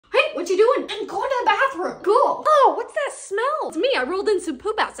you doing? I'm going to the bathroom. Cool. Oh, what's that smell? It's me. I rolled in some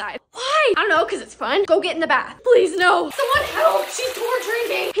poop outside. Why? I don't know, because it's fun. Go get in the bath. Please, no. Someone help. She's torturing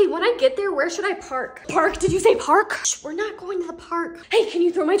me. Hey, when I get there, where should I park? Park? Did you say park? Shh, we're not going to the park. Hey, can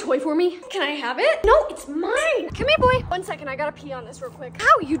you throw my toy for me? Can I have it? No, it's mine. Come here, boy. 1 second. I gotta pee on this real quick.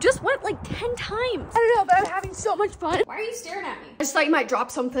 How? You just went like 10 times. I don't know, but I'm having so much fun. Why are you staring at me? I just thought you might drop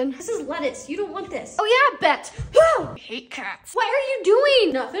something. This is lettuce. You don't want this. Oh, yeah, bet. I hate cats. What are you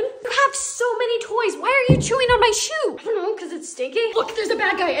doing? Nothing. You have so many toys. Why are you chewing on my shoe? I don't know, because it's stinky. Look, there's a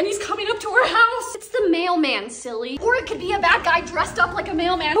bad guy and he's coming up to our house. It's the mailman, silly. Or it could be a bad guy dressed up like a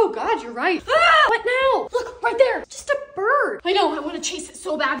mailman. Oh God, you're right. Ah, what now? Look, right there. Just a bird. I know, I want to chase it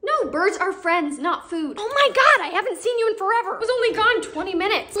so bad. No, birds are friends, not food. Oh my God, I haven't seen you in forever. I was only gone 20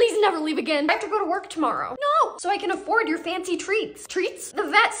 minutes. Please never leave again. I have to go to work tomorrow. No, so I can afford your fancy treats. Treats? The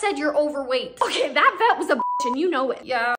vet said you're overweight. Okay, that vet was a bitch and you know it. Yeah.